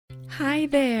Hi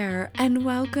there, and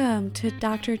welcome to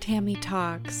Dr. Tammy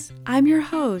Talks. I'm your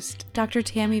host, Dr.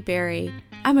 Tammy Berry.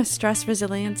 I'm a stress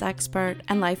resilience expert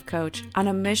and life coach on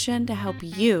a mission to help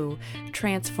you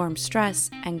transform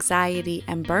stress, anxiety,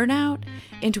 and burnout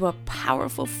into a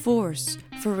powerful force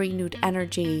for renewed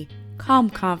energy, calm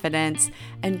confidence,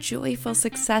 and joyful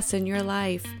success in your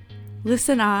life.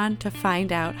 Listen on to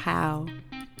find out how.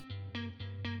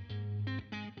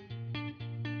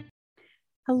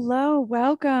 Hello,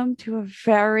 welcome to a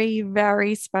very,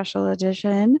 very special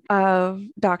edition of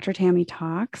Dr. Tammy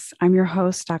Talks. I'm your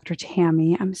host, Dr.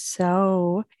 Tammy. I'm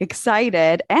so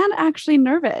excited and actually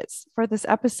nervous for this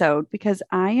episode because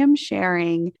I am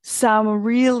sharing some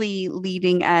really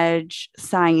leading edge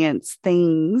science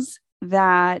things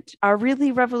that are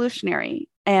really revolutionary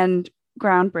and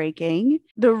groundbreaking.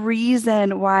 The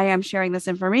reason why I'm sharing this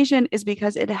information is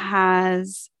because it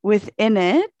has within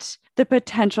it the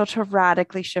potential to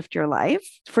radically shift your life,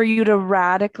 for you to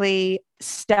radically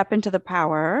step into the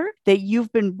power that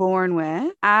you've been born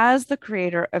with as the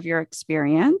creator of your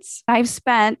experience. I've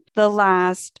spent the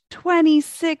last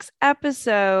 26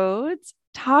 episodes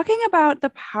talking about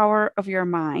the power of your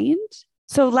mind.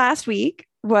 So last week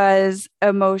was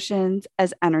emotions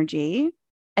as energy.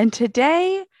 And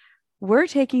today we're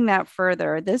taking that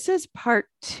further. This is part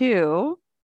 2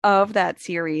 of that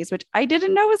series, which I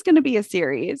didn't know was going to be a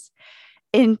series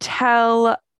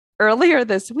until earlier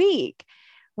this week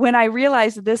when I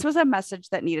realized this was a message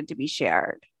that needed to be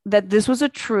shared, that this was a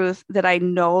truth that I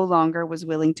no longer was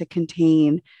willing to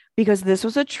contain because this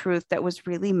was a truth that was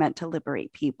really meant to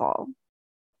liberate people.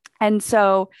 And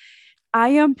so I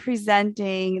am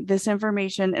presenting this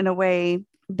information in a way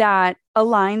that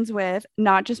aligns with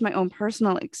not just my own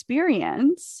personal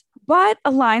experience, but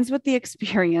aligns with the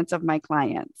experience of my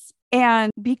clients.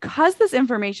 And because this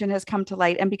information has come to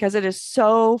light and because it is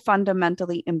so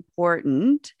fundamentally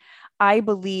important, I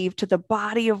believe, to the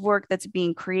body of work that's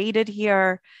being created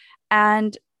here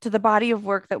and to the body of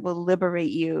work that will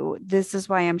liberate you, this is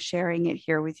why I'm sharing it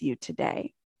here with you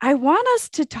today. I want us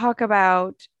to talk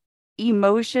about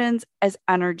emotions as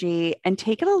energy and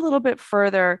take it a little bit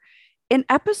further. In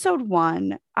episode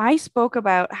 1, I spoke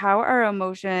about how our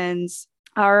emotions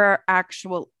are our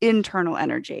actual internal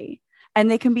energy, and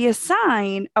they can be a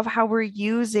sign of how we're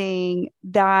using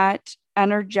that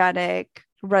energetic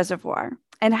reservoir,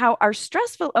 and how our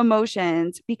stressful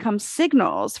emotions become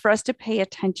signals for us to pay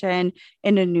attention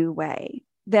in a new way,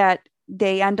 that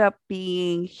they end up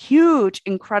being huge,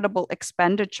 incredible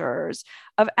expenditures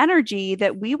of energy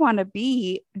that we want to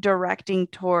be directing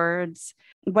towards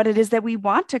what it is that we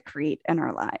want to create in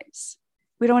our lives.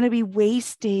 We don't want to be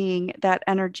wasting that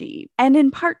energy. And in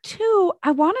part 2,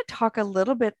 I want to talk a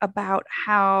little bit about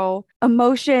how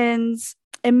emotions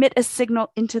emit a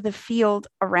signal into the field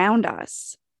around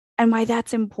us and why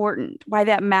that's important, why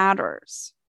that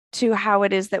matters to how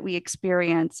it is that we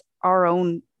experience our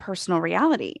own personal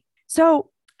reality. So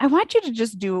I want you to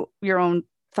just do your own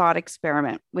thought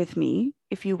experiment with me,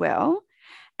 if you will.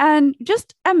 And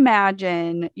just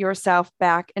imagine yourself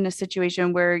back in a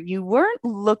situation where you weren't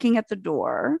looking at the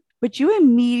door, but you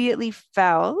immediately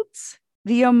felt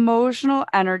the emotional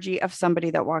energy of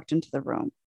somebody that walked into the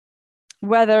room,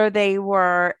 whether they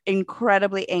were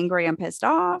incredibly angry and pissed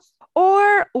off,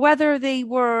 or whether they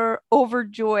were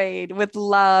overjoyed with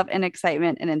love and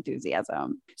excitement and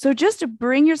enthusiasm. So just to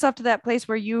bring yourself to that place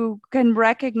where you can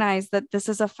recognize that this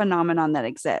is a phenomenon that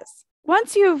exists.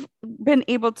 Once you've been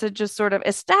able to just sort of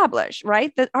establish,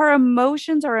 right, that our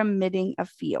emotions are emitting a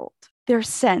field, they're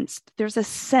sensed. There's a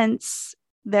sense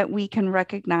that we can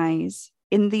recognize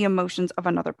in the emotions of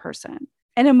another person.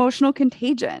 An emotional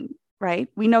contagion, right?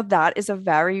 We know that is a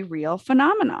very real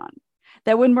phenomenon.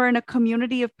 That when we're in a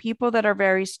community of people that are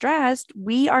very stressed,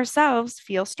 we ourselves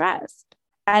feel stressed.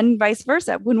 And vice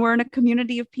versa, when we're in a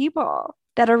community of people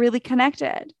that are really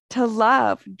connected to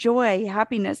love, joy,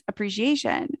 happiness,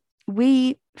 appreciation,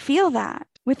 we feel that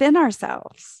within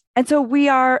ourselves. And so we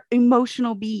are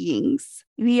emotional beings.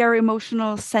 We are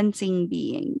emotional sensing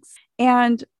beings.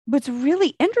 And what's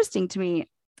really interesting to me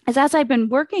is as I've been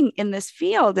working in this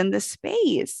field, in this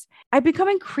space, I've become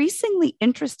increasingly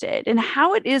interested in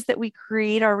how it is that we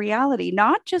create our reality,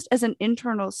 not just as an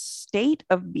internal state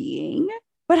of being,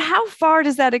 but how far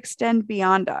does that extend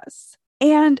beyond us?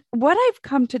 And what I've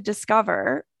come to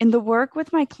discover in the work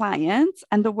with my clients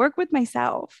and the work with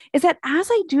myself is that as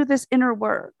I do this inner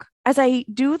work, as I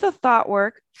do the thought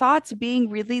work, thoughts being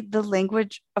really the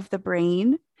language of the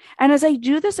brain, and as I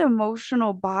do this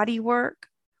emotional body work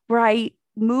where I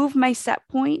move my set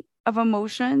point of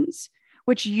emotions,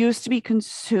 which used to be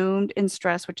consumed in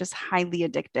stress, which is highly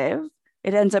addictive,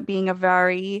 it ends up being a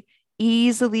very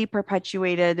easily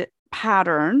perpetuated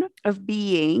pattern of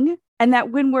being. And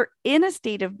that when we're in a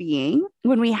state of being,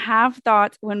 when we have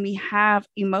thoughts, when we have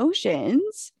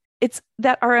emotions, it's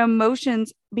that our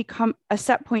emotions become a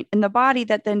set point in the body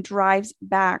that then drives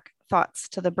back thoughts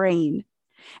to the brain.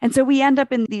 And so we end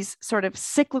up in these sort of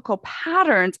cyclical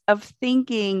patterns of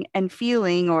thinking and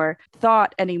feeling, or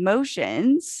thought and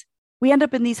emotions. We end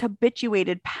up in these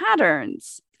habituated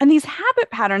patterns. And these habit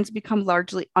patterns become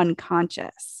largely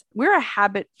unconscious. We're a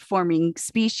habit forming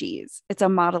species. It's a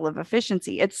model of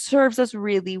efficiency. It serves us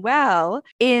really well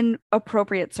in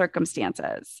appropriate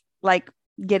circumstances, like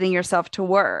getting yourself to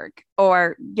work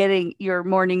or getting your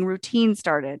morning routine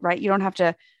started, right? You don't have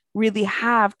to really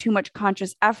have too much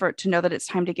conscious effort to know that it's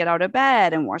time to get out of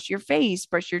bed and wash your face,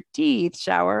 brush your teeth,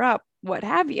 shower up, what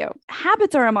have you.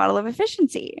 Habits are a model of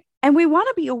efficiency. And we want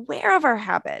to be aware of our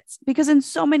habits because in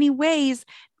so many ways,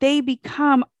 they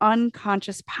become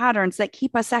unconscious patterns that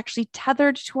keep us actually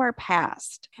tethered to our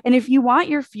past. And if you want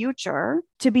your future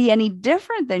to be any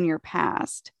different than your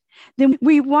past, then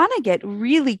we want to get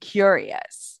really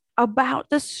curious about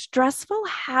the stressful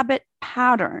habit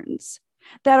patterns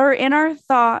that are in our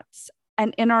thoughts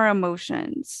and in our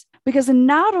emotions. Because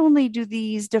not only do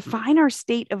these define our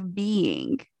state of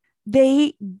being,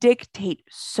 they dictate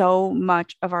so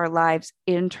much of our lives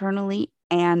internally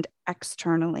and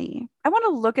externally. I want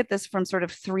to look at this from sort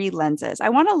of three lenses. I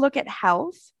want to look at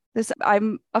health.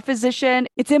 I'm a physician.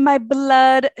 It's in my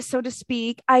blood, so to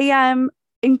speak. I am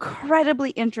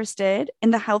incredibly interested in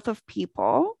the health of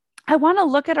people. I want to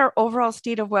look at our overall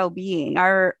state of well-being,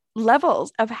 our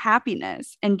levels of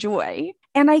happiness and joy.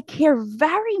 And I care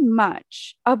very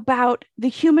much about the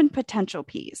human potential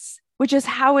piece, which is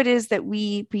how it is that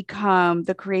we become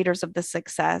the creators of the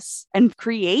success and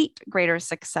create greater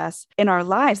success in our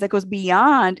lives that goes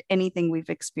beyond anything we've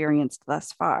experienced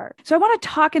thus far. So I want to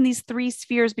talk in these three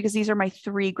spheres because these are my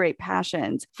three great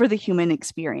passions for the human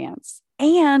experience,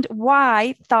 and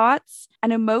why thoughts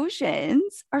and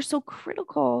emotions are so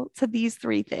critical to these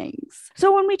three things.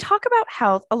 So when we talk about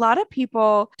health, a lot of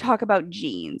people talk about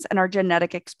genes and our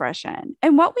genetic expression.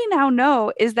 And what we now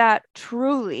know is that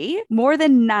truly more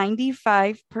than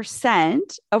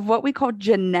 95% of what we call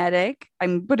genetic,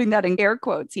 I'm putting that in air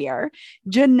quotes here,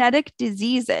 genetic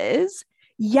diseases,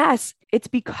 yes, it's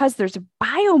because there's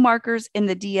biomarkers in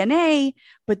the DNA,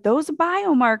 but those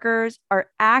biomarkers are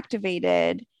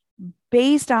activated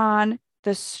based on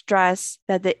the stress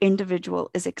that the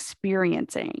individual is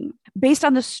experiencing, based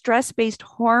on the stress-based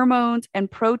hormones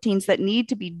and proteins that need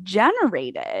to be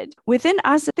generated within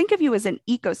us. Think of you as an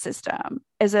ecosystem,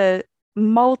 as a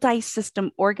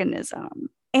multi-system organism.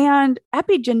 And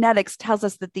epigenetics tells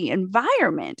us that the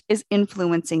environment is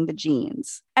influencing the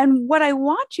genes. And what I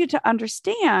want you to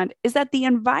understand is that the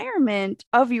environment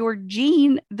of your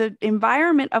gene, the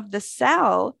environment of the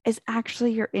cell, is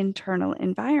actually your internal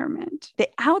environment. The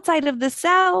outside of the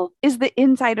cell is the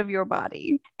inside of your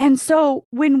body. And so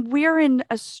when we're in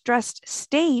a stressed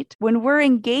state, when we're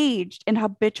engaged in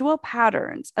habitual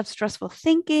patterns of stressful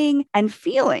thinking and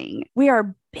feeling, we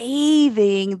are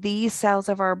bathing these cells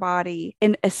of our body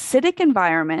in acidic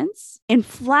environments,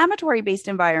 inflammatory-based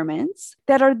environments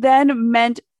that are then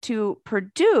meant to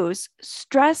produce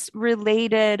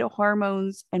stress-related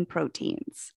hormones and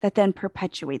proteins that then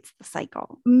perpetuates the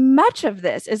cycle. Much of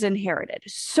this is inherited.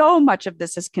 So much of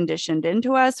this is conditioned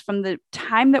into us from the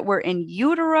time that we're in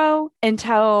utero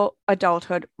until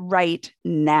adulthood right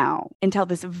now, until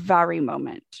this very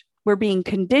moment. We're being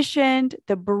conditioned.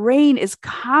 The brain is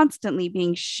constantly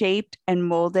being shaped and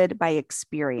molded by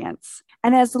experience.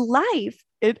 And as life,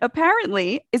 it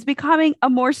apparently is becoming a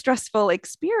more stressful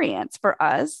experience for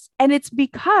us. And it's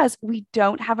because we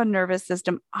don't have a nervous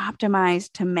system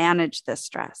optimized to manage this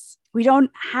stress. We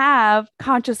don't have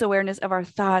conscious awareness of our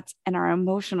thoughts and our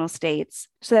emotional states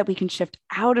so that we can shift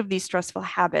out of these stressful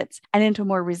habits and into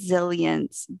more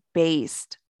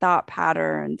resilience-based thought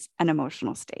patterns and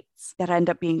emotional states that end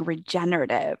up being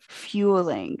regenerative,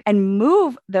 fueling, and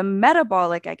move the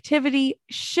metabolic activity,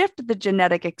 shift the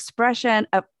genetic expression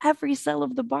of every cell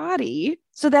of the body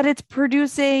so that it's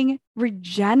producing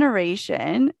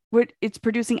regeneration, it's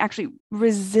producing actually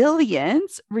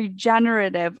resilience,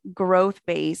 regenerative,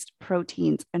 growth-based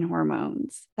proteins and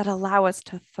hormones that allow us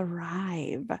to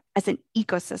thrive as an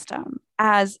ecosystem,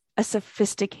 as a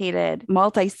sophisticated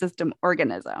multi-system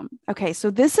organism. Okay,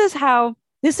 so this is how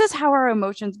our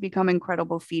emotions become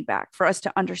incredible feedback for us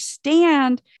to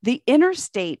understand the inner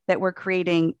state that we're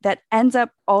creating that ends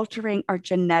up altering our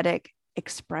genetic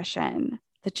expression,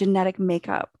 the genetic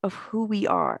makeup of who we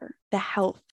are, the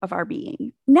health of our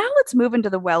being. Now let's move into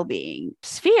the well-being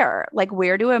sphere. Like,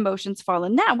 where do emotions fall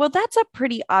in that? Well, that's a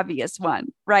pretty obvious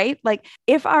one, right? Like,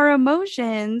 if our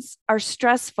emotions are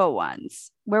stressful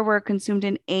ones, where we're consumed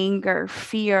in anger,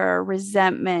 fear,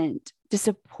 resentment,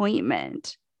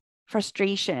 disappointment,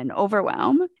 frustration,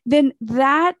 overwhelm, then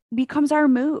that becomes our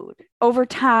mood. Over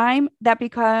time, that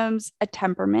becomes a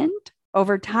temperament.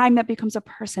 Over time, that becomes a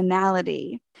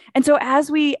personality. And so,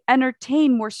 as we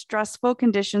entertain more stressful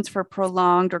conditions for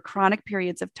prolonged or chronic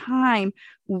periods of time,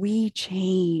 we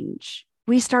change.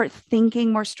 We start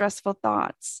thinking more stressful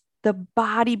thoughts. The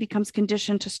body becomes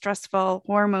conditioned to stressful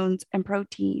hormones and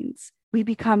proteins. We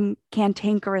become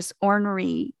cantankerous,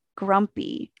 ornery,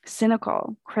 grumpy,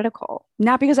 cynical, critical,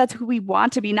 not because that's who we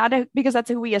want to be, not because that's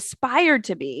who we aspire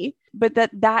to be, but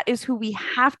that is who we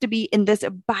have to be in this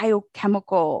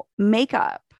biochemical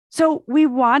makeup. So we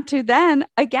want to then,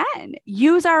 again,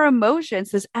 use our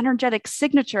emotions, this energetic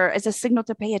signature, as a signal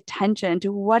to pay attention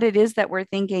to what it is that we're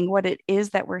thinking, what it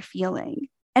is that we're feeling.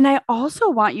 And I also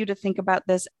want you to think about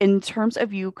this in terms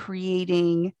of you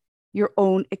creating your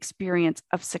own experience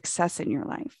of success in your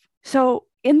life. So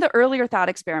in the earlier thought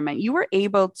experiment, you were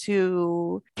able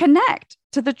to connect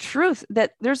to the truth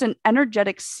that there's an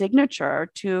energetic signature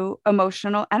to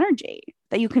emotional energy,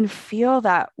 that you can feel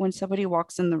that when somebody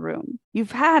walks in the room.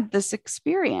 You've had this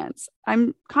experience.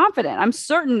 I'm confident, I'm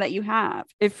certain that you have.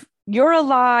 If you're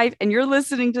alive and you're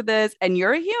listening to this and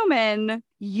you're a human,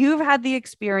 you've had the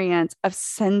experience of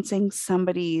sensing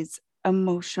somebody's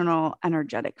emotional,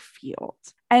 energetic field.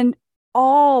 And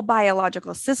all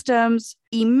biological systems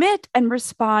emit and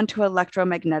respond to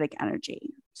electromagnetic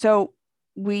energy. So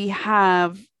we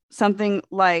have something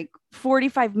like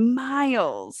 45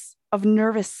 miles of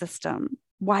nervous system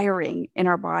wiring in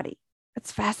our body.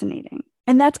 That's fascinating.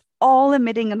 And that's all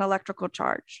emitting an electrical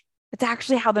charge. It's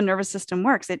actually how the nervous system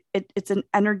works. It's an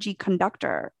energy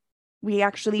conductor. We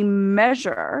actually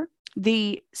measure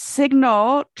the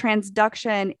signal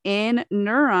transduction in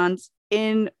neurons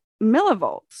in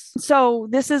millivolts. So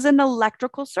this is an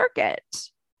electrical circuit,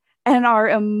 and our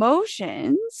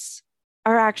emotions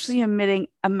are actually emitting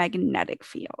a magnetic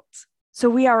field. So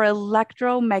we are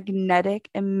electromagnetic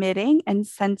emitting and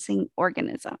sensing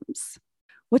organisms.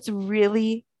 What's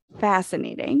really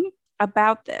fascinating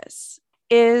about this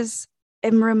is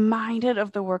I'm reminded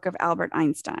of the work of Albert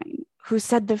Einstein, who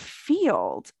said the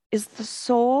field is the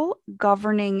sole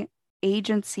governing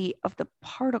agency of the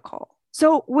particle.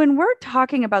 So when we're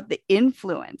talking about the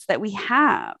influence that we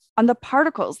have on the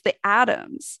particles, the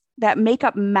atoms that make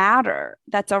up matter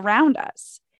that's around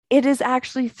us, it is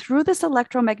actually through this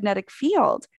electromagnetic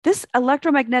field. This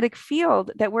electromagnetic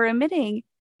field that we're emitting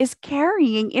is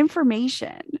carrying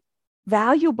information,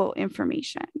 valuable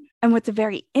information. And what's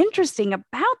very interesting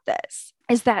about this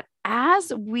is that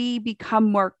as we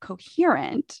become more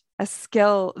coherent, a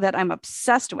skill that I'm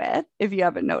obsessed with, if you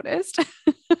haven't noticed,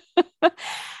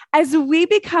 as we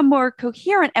become more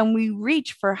coherent and we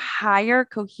reach for higher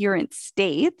coherent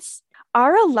states,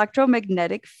 our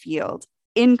electromagnetic field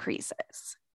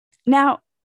increases. Now,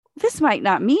 this might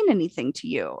not mean anything to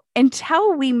you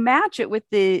until we match it with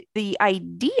the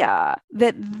idea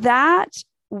that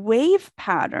wave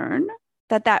pattern,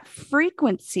 that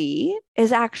frequency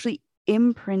is actually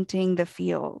imprinting the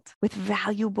field with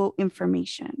valuable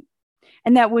information.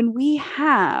 And that when we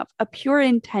have a pure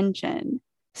intention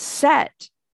set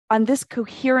on this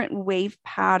coherent wave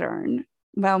pattern,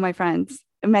 well, my friends,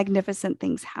 magnificent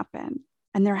things happen.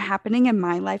 And they're happening in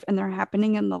my life, and they're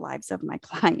happening in the lives of my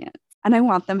clients. And I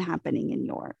want them happening in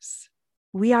yours.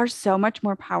 We are so much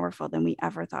more powerful than we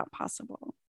ever thought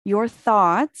possible. Your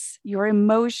thoughts, your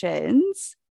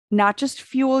emotions, not just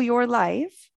fuel your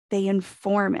life, they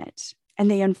inform it,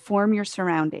 and they inform your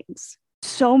surroundings.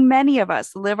 So many of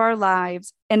us live our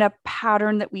lives in a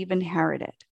pattern that we've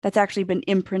inherited, that's actually been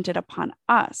imprinted upon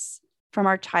us from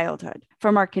our childhood,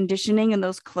 from our conditioning and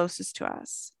those closest to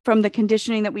us, from the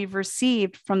conditioning that we've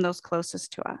received from those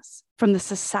closest to us, from the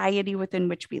society within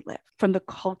which we live, from the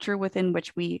culture within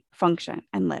which we function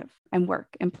and live and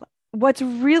work and play. What's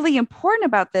really important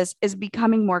about this is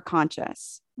becoming more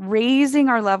conscious, raising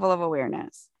our level of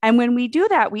awareness. And when we do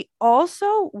that, we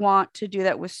also want to do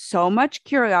that with so much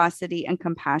curiosity and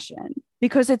compassion,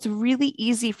 because it's really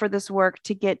easy for this work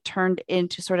to get turned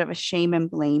into sort of a shame and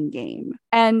blame game.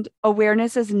 And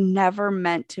awareness is never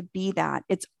meant to be that.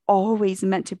 It's always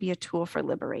meant to be a tool for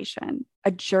liberation,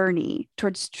 a journey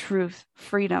towards truth,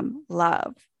 freedom,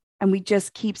 love. And we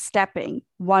just keep stepping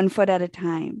one foot at a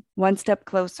time, one step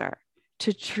closer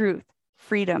to truth,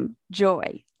 freedom,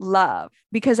 joy, love.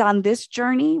 Because on this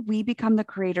journey, we become the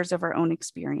creators of our own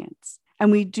experience.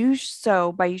 And we do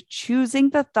so by choosing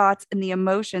the thoughts and the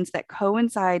emotions that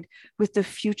coincide with the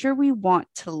future we want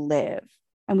to live.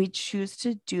 And we choose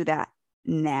to do that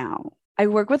now. I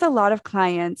work with a lot of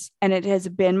clients, and it has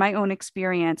been my own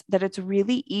experience that it's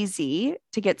really easy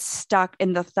to get stuck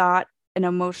in the thought and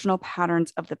emotional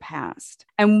patterns of the past.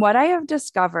 And what I have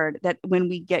discovered that when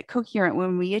we get coherent,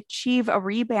 when we achieve a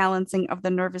rebalancing of the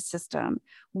nervous system,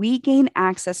 we gain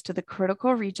access to the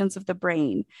critical regions of the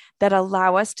brain that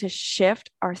allow us to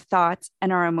shift our thoughts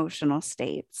and our emotional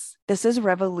states. This is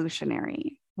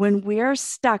revolutionary. When we're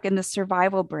stuck in the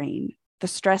survival brain, the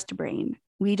stressed brain,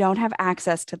 we don't have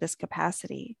access to this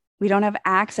capacity. We don't have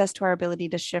access to our ability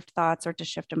to shift thoughts or to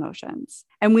shift emotions.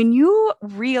 And when you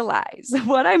realize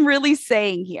what I'm really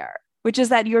saying here, which is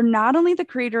that you're not only the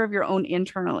creator of your own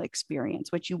internal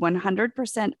experience, which you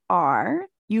 100% are,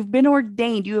 you've been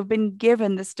ordained, you have been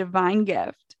given this divine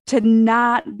gift to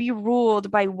not be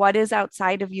ruled by what is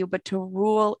outside of you, but to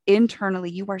rule internally.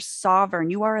 You are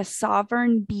sovereign. You are a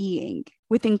sovereign being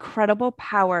with incredible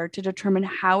power to determine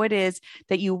how it is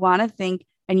that you want to think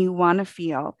and you want to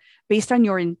feel based on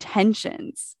your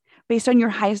intentions, based on your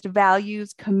highest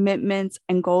values, commitments,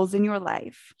 and goals in your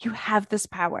life. You have this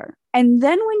power. And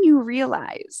then when you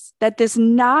realize that this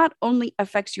not only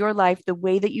affects your life, the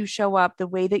way that you show up, the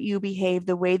way that you behave,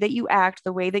 the way that you act,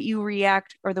 the way that you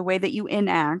react, or the way that you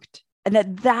enact, and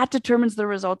that determines the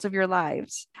results of your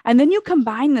lives. And then you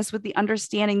combine this with the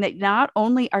understanding that not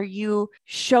only are you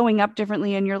showing up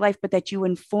differently in your life, but that you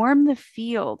inform the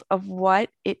field of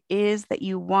what it is that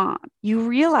you want. You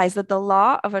realize that the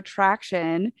law of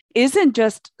attraction isn't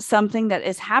just something that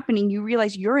is happening. You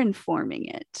realize you're informing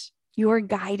it. You're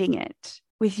guiding it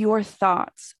with your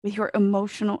thoughts, with your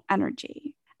emotional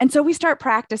energy. And so we start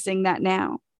practicing that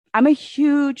now. I'm a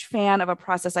huge fan of a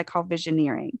process I call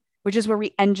visioneering, which is where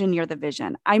we engineer the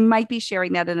vision. I might be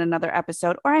sharing that in another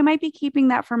episode, or I might be keeping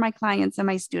that for my clients and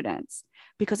my students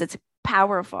because it's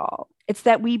powerful. It's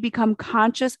that we become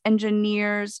conscious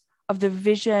engineers of the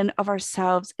vision of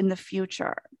ourselves in the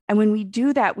future. And when we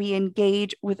do that, we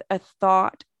engage with a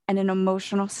thought and an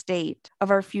emotional state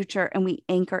of our future, and we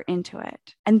anchor into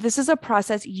it. And this is a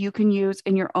process you can use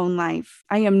in your own life.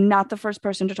 I am not the first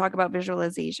person to talk about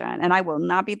visualization, and I will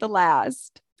not be the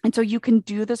last. And so you can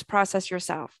do this process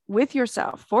yourself, with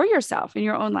yourself, for yourself in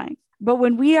your own life. But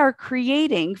when we are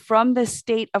creating from the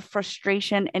state of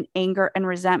frustration and anger and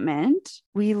resentment,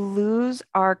 we lose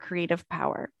our creative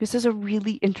power. This is a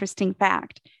really interesting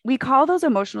fact. We call those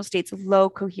emotional states low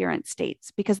coherent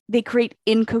states because they create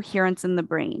incoherence in the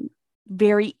brain,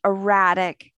 very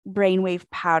erratic brainwave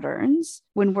patterns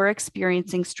when we're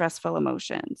experiencing stressful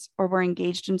emotions or we're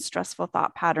engaged in stressful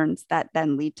thought patterns that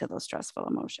then lead to those stressful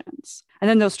emotions. And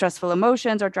then those stressful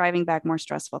emotions are driving back more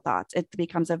stressful thoughts. It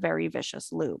becomes a very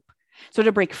vicious loop. So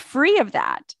to break free of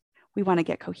that, we want to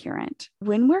get coherent.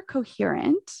 When we're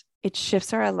coherent, it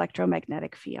shifts our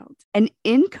electromagnetic field. An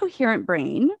incoherent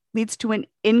brain leads to an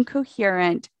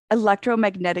incoherent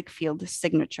electromagnetic field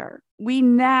signature. We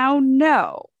now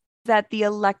know that the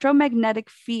electromagnetic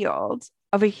field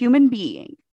of a human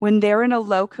being, when they're in a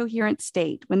low coherent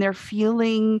state, when they're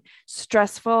feeling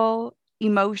stressful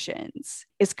emotions,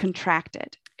 is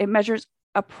contracted. It measures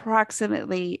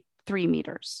approximately 3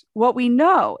 meters. What we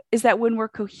know is that when we're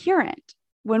coherent,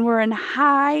 when we're in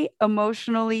high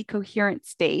emotionally coherent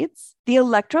states, the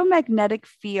electromagnetic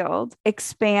field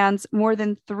expands more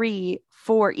than 3,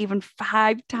 4, even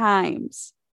 5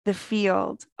 times the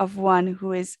field of one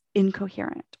who is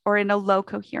incoherent or in a low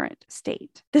coherent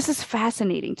state. This is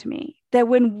fascinating to me, that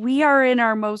when we are in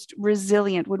our most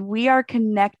resilient, when we are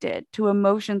connected to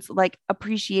emotions like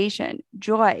appreciation,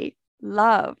 joy,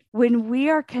 love, when we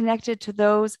are connected to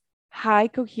those high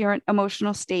coherent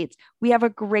emotional states, we have a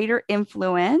greater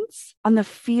influence on the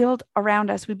field around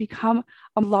us. We become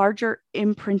a larger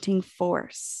imprinting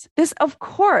force. This, of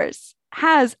course,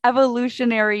 has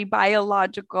evolutionary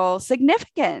biological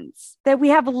significance, that we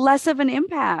have less of an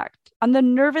impact on the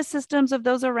nervous systems of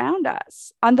those around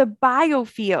us, on the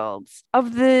biofields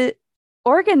of the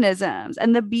organisms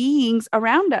and the beings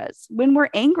around us. When we're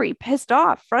angry, pissed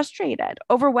off, frustrated,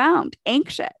 overwhelmed,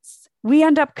 anxious, we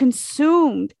end up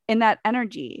consumed in that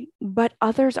energy, but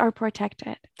others are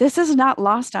protected. This is not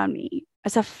lost on me.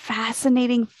 It's a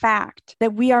fascinating fact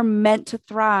that we are meant to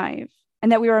thrive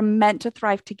and that we are meant to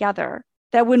thrive together.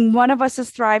 That when one of us is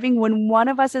thriving, when one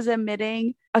of us is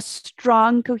emitting a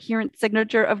strong, coherent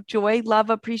signature of joy,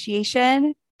 love,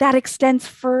 appreciation, that extends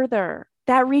further.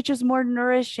 That reaches more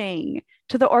nourishing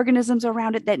to the organisms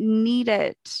around it that need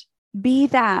it. Be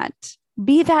that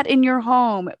Be that in your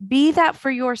home. Be that for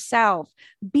yourself.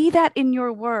 Be that in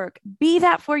your work. Be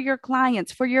that for your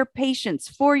clients, for your patients,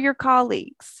 for your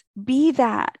colleagues. Be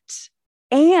that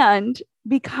and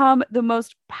become the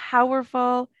most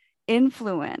powerful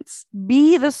influence.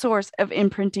 Be the source of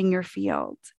imprinting your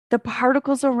field. The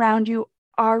particles around you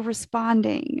are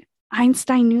responding.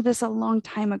 Einstein knew this a long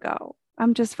time ago.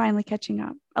 I'm just finally catching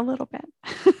up a little bit.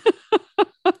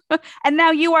 And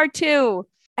now you are too.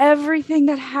 Everything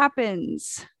that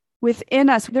happens within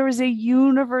us, there is a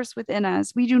universe within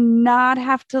us. We do not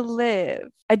have to live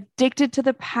addicted to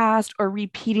the past or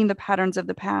repeating the patterns of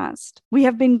the past. We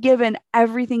have been given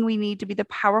everything we need to be the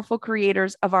powerful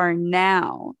creators of our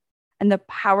now and the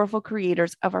powerful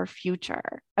creators of our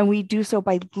future. And we do so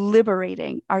by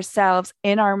liberating ourselves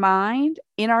in our mind,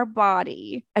 in our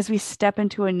body, as we step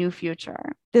into a new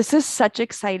future. This is such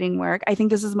exciting work. I think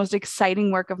this is the most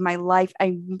exciting work of my life.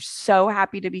 I'm so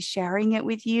happy to be sharing it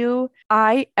with you.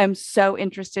 I am so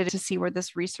interested to see where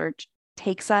this research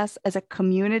takes us as a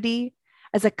community,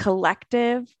 as a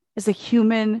collective, as a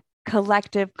human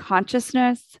collective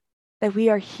consciousness, that we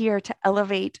are here to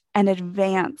elevate and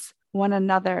advance one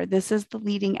another. This is the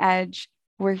leading edge.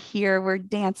 We're here. We're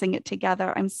dancing it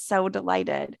together. I'm so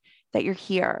delighted that you're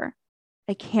here.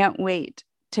 I can't wait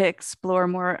to explore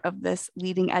more of this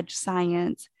leading edge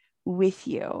science with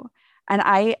you. And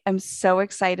I am so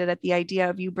excited at the idea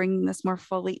of you bringing this more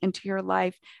fully into your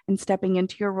life and stepping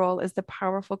into your role as the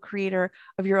powerful creator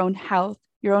of your own health,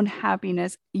 your own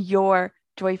happiness, your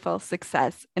joyful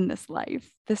success in this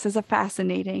life. This is a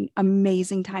fascinating,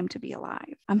 amazing time to be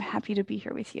alive. I'm happy to be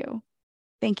here with you.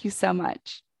 Thank you so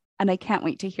much. And I can't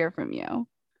wait to hear from you.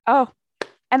 Oh,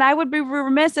 and I would be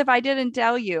remiss if I didn't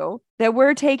tell you that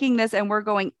we're taking this and we're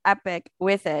going epic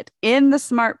with it in the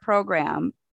SMART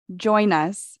program. Join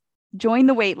us, join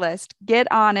the wait list, get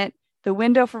on it. The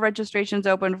window for registration is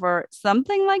open for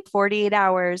something like 48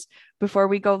 hours before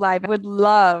we go live. I would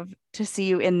love to see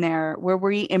you in there, where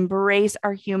we embrace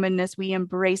our humanness, we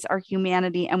embrace our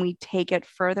humanity, and we take it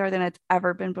further than it's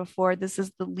ever been before. This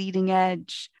is the leading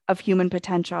edge of human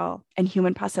potential and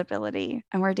human possibility,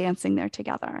 and we're dancing there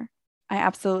together. I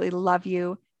absolutely love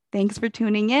you. Thanks for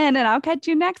tuning in, and I'll catch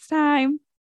you next time.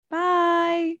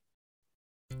 Bye.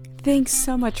 Thanks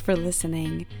so much for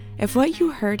listening. If what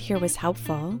you heard here was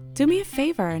helpful, do me a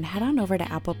favor and head on over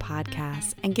to Apple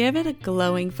Podcasts and give it a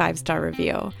glowing 5-star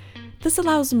review. This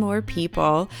allows more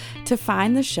people to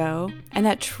find the show, and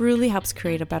that truly helps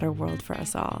create a better world for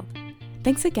us all.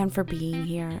 Thanks again for being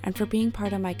here and for being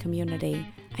part of my community.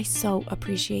 I so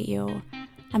appreciate you.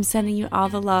 I'm sending you all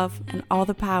the love and all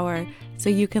the power so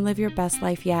you can live your best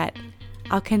life yet.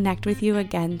 I'll connect with you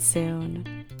again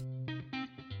soon.